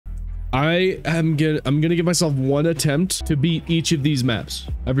I'm gonna give myself one attempt to beat each of these maps.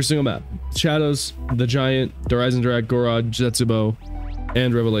 Every single map. Shadows, the Giant, the Eisendrache, Gorod, Zetsubo,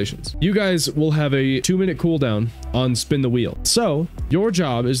 and Revelations. You guys will have a 2-minute cooldown on spin the wheel. So your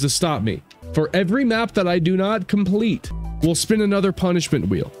job is to stop me. For every map that I do not complete, we'll spin another punishment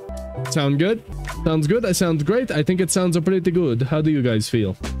wheel. Sound good? Sounds good. That sounds great. I think it sounds pretty good. How do you guys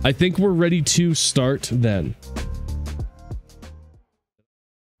feel? I think we're ready to start then.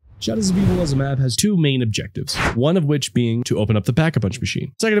 Shadows of Evil as a map has 2 main objectives, one of which being to open up the Pack-a-Punch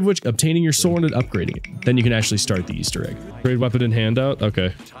machine, second of which obtaining your sword and upgrading it. Then you can actually start the Easter egg. Trade weapon in handout?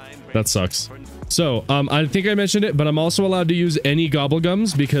 Okay, that sucks. So, I think I mentioned it, but I'm also allowed to use any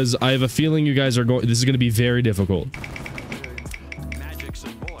gobblegums because I have a feeling you guys are going, this is going to be very difficult.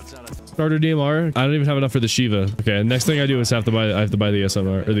 Starter DMR. I don't even have enough for the Shiva. Okay, next thing I do is I have to buy the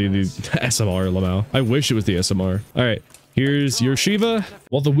SMR, or the SMR Lamau. I wish it was the SMR. All right. Here's your Shiva.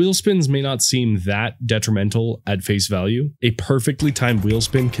 While the wheel spins may not seem that detrimental at face value, a perfectly timed wheel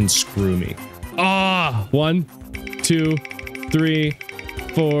spin can screw me. Ah! 1, 2, 3,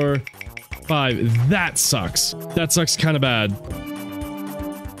 4, 5. That sucks. That sucks kind of bad.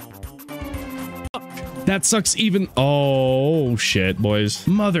 That sucks even. Oh shit, boys.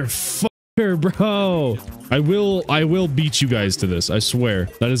 Motherfucker, bro. I will beat you guys to this. I swear.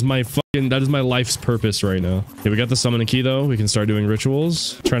 That is my life's purpose right now. Okay, we got the summoning key though. We can start doing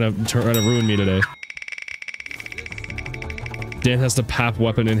rituals. Trying to ruin me today. Dan has the pap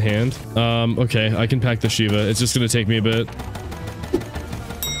weapon in hand. Okay, I can pack the Shiva. It's just gonna take me a bit.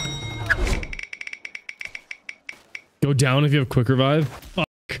 Go down if you have quick revive. Fuck.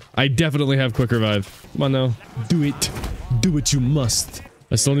 I definitely have quick revive. Come on now. Do it. Do what you must.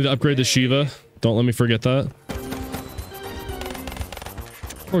 I still need to upgrade the Shiva. Don't let me forget that.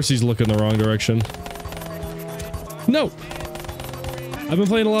 Of course he's looking the wrong direction. No! I've been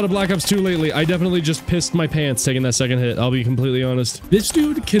playing a lot of Black Ops 2 lately. I definitely just pissed my pants taking that second hit. I'll be completely honest. This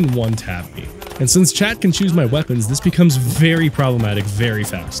dude can one-tap me. And since chat can choose my weapons, this becomes very problematic very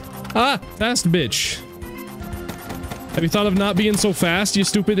fast. Ah! Fast bitch. Have you thought of not being so fast, you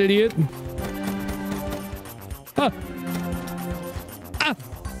stupid idiot? Ah! Ah!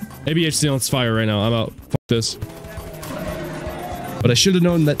 ABHC on fire right now. I'm out. Fuck this. But I should have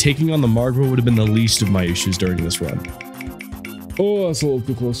known that taking on the Margwa would have been the least of my issues during this run. Oh, that's a little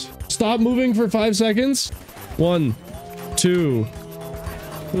too close. Stop moving for 5 seconds. 1, 2,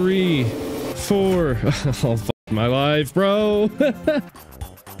 3, 4. Oh, fuck my life, bro.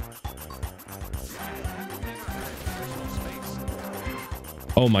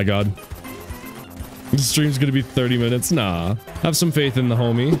 Oh my god. This stream's gonna be 30 minutes. Nah. Have some faith in the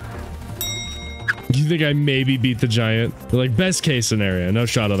homie. You think I maybe beat the Giant? Like, best case scenario. No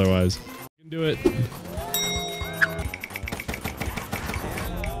shot otherwise. You can do it.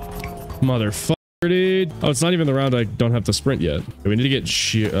 Motherfucker, dude. Oh, it's not even the round I don't have to sprint yet. We need to get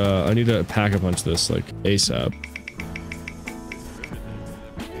I need to pack-a-punch this, like, ASAP.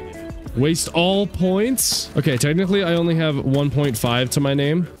 Waste all points? Okay, technically I only have 1.5 to my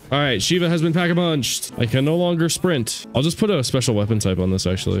name. All right, Shiva has been pack-a-punched. I can no longer sprint. I'll just put a special weapon type on this,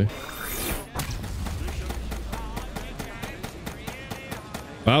 actually.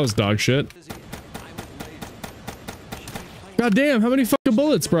 That was dog shit. God damn, how many fucking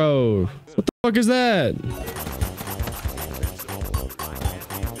bullets, bro? What the fuck is that?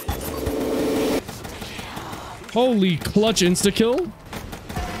 Holy clutch insta-kill?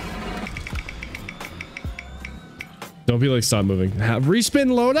 Don't be like, stop moving. Respin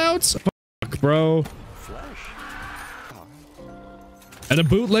loadouts? Fuck, bro. And a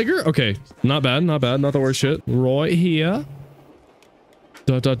bootlegger? Okay, not bad, not bad, not the worst shit. Right here.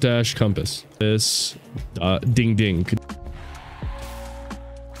 Dot dot dash compass. This ding ding.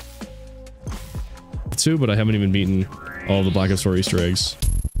 Two, but I haven't even beaten all the Black Ops 4 Easter eggs.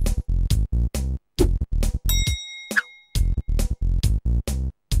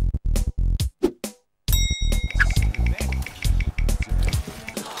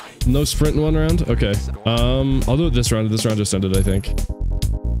 No sprint in one round? Okay. I'll do it this round. This round just ended, I think.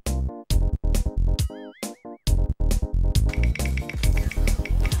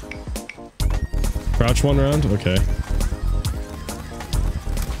 Crouch one round? Okay.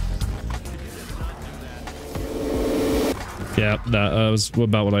 Yeah, that was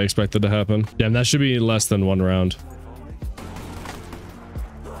about what I expected to happen. Damn, that should be less than one round.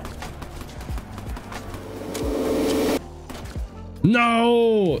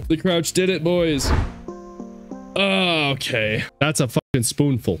 No! The crouch did it, boys. Okay. That's a fucking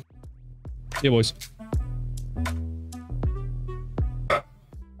spoonful. Yeah, boys.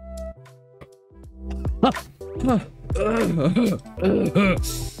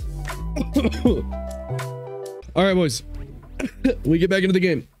 All right, boys. We get back into the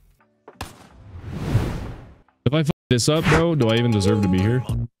game. If I f this up, bro, do I even deserve to be here?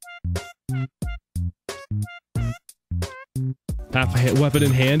 Half a weapon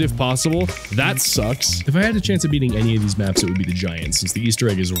in hand if possible. That sucks. If I had a chance of beating any of these maps, it would be the giant, since the Easter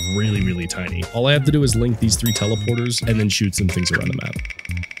egg is really, really tiny. All I have to do is link these 3 teleporters and then shoot some things around the map.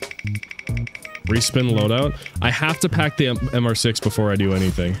 Respin loadout. I have to pack the MR6 before I do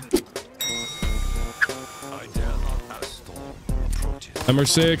anything.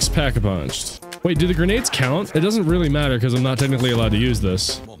 MR6 pack-a-punched. Wait, do the grenades count? It doesn't really matter because I'm not technically allowed to use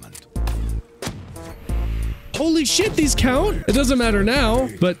this. Holy shit, these count? It doesn't matter now,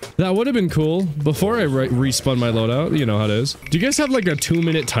 but that would have been cool before I respun my loadout. You know how it is. Do you guys have like a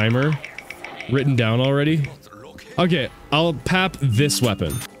 2-minute timer written down already? Okay, I'll pap this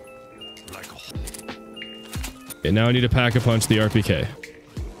weapon. Okay, now I need to pack-a-punch the RPK.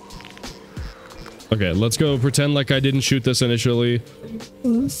 Okay, let's go pretend like I didn't shoot this initially.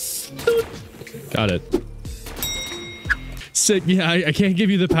 Got it. Sick. Yeah, I can't give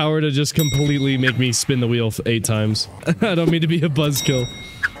you the power to just completely make me spin the wheel 8 times. I don't mean to be a buzzkill.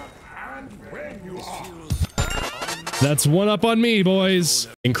 That's 1 up on me, boys.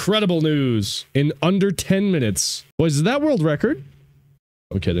 Incredible news. In under 10 minutes. Boys, is that world record?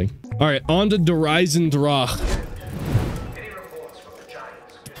 I'm kidding. All right, on to Eisendrache.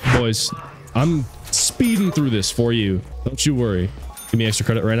 Boys, I'm speeding through this for you. Don't you worry. Give me extra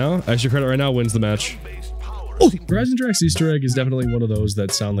credit right now. Extra credit right now wins the match. Oh, Eisendrache's Easter egg is definitely one of those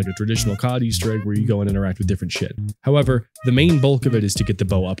that sound like a traditional COD Easter egg where you go and interact with different shit. However, the main bulk of it is to get the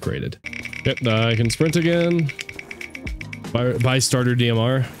bow upgraded. Yep, I can sprint again. Buy starter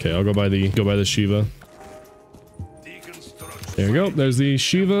DMR. Okay, I'll go buy the Shiva. There you go. There's the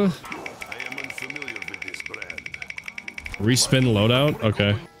Shiva. Respin loadout.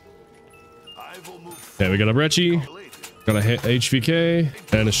 Okay. Okay, we got a Brechi, got a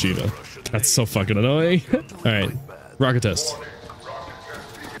HVK, and a Shiva. That's so fucking annoying. All right, rocket test.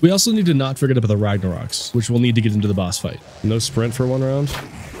 We also need to not forget about the Ragnaroks, which we'll need to get into the boss fight. No sprint for 1 round.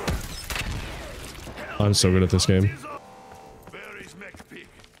 I'm so good at this game.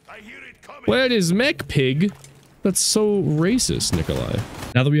 Where is Mech Pig? That's so racist, Nikolai.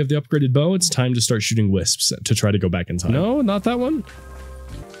 Now that we have the upgraded bow, it's time to start shooting wisps to try to go back in time. No, not that one.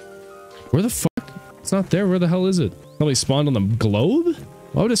 Where the fuck? It's not there. Where the hell is it? Probably spawned on the globe?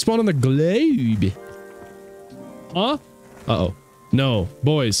 Why would it spawn on the globe? Huh? Uh-oh. No,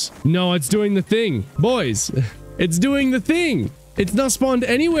 boys. No, it's doing the thing. Boys, it's doing the thing. It's not spawned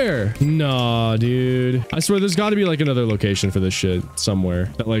anywhere. Nah, dude. I swear there's got to be like another location for this shit somewhere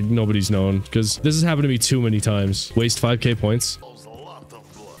that like nobody's known, because this has happened to me too many times. Waste 5k points.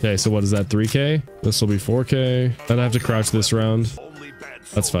 Okay, so what is that? 3k? This will be 4k. Then I have to crouch this round.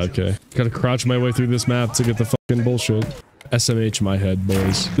 That's 5k. Gotta crouch my way through this map to get the fucking bullshit. SMH my head,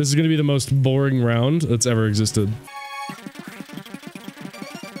 boys. This is gonna be the most boring round that's ever existed.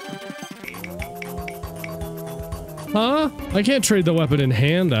 Huh? I can't trade the weapon in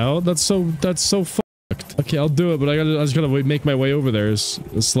hand out. That's so fucked. Okay, I'll do it, but I just gotta make my way over there as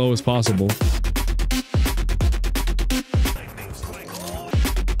slow as possible.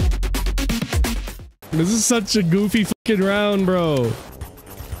 This is such a goofy fucking round, bro.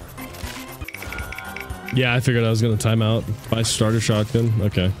 Yeah, I figured I was gonna time out. Buy starter shotgun.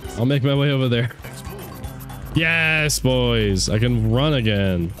 Okay, I'll make my way over there. Yes, boys. I can run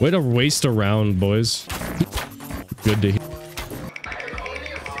again. Way to waste a round, boys. Good to hear.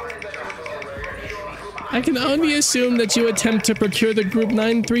 I can only assume that you attempt to procure the Group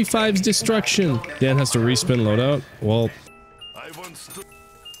 935's destruction. Dan has to respin loadout. Well,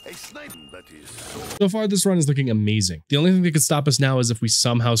 so far this run is looking amazing. The only thing that could stop us now is if we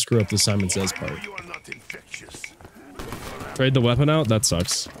somehow screw up the Simon Says part. Trade the weapon out? That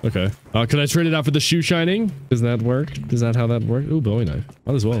sucks. Okay. Could I trade it out for the shoe shining? Does that work? Is that how that works? Ooh, bowie knife.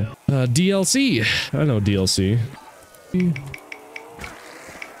 Might as well. DLC. I know DLC.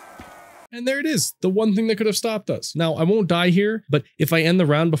 And there it is. The one thing that could have stopped us. Now, I won't die here, but if I end the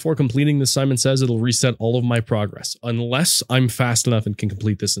round before completing this Simon Says, it'll reset all of my progress. Unless I'm fast enough and can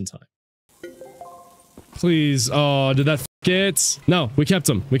complete this in time. Please. Oh, did that f it? No, we kept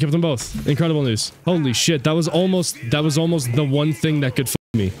them. We kept them both. Incredible news. Holy shit. That was almost the one thing that could f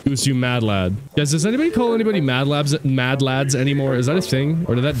me. Goose, you mad lad. Guys, does anybody call anybody mad lads anymore? Is that a thing?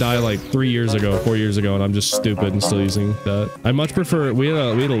 Or did that die like 3 years ago, 4 years ago, and I'm just stupid and still using that? I much prefer, we had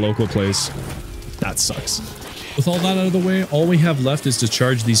a local place. That sucks. With all that out of the way, all we have left is to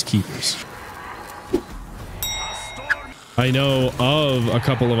charge these keepers. I know of a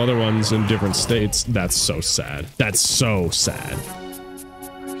couple of other ones in different states. That's so sad. That's so sad.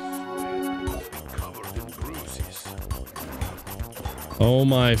 Oh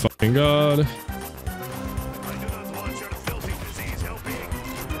my fucking god.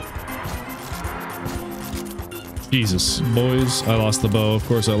 Jesus, boys, I lost the bow. Of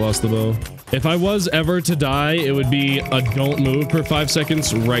course I lost the bow. If I was ever to die, it would be a don't move per 5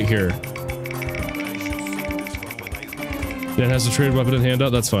 seconds right here. It has a traded weapon and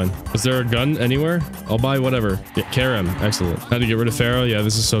handout. That's fine. Is there a gun anywhere? I'll buy whatever. Yeah, KRM. Excellent. How to get rid of Pharaoh? Yeah,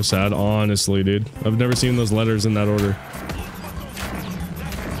 this is so sad. Honestly, dude. I've never seen those letters in that order.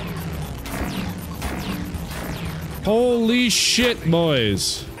 Holy shit,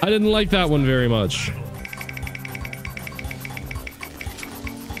 boys. I didn't like that one very much.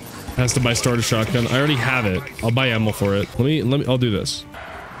 Has to buy starter shotgun. I already have it. I'll buy ammo for it. I'll do this.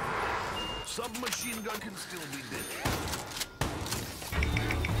 Submachine gun can still be bit.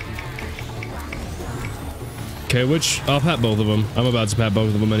 Okay, I'll pat both of them. I'm about to pat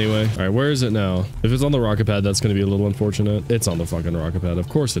both of them anyway. All right, where is it now? If it's on the rocket pad, that's going to be a little unfortunate. It's on the fucking rocket pad. Of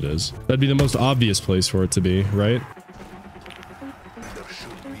course it is. That'd be the most obvious place for it to be, right?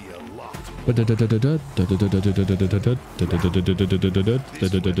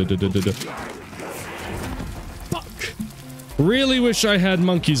 Fuck. Really wish I had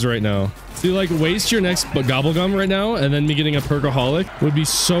monkeys right now. See, like, waste your next gobblegum right now, and then me getting a perkaholic would be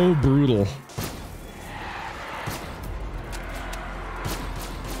so brutal.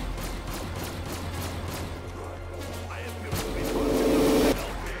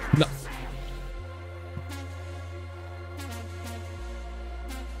 No.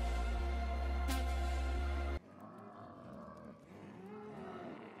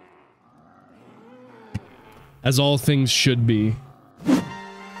 As all things should be.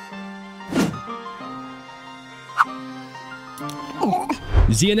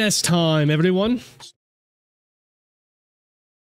 ZNS time, everyone.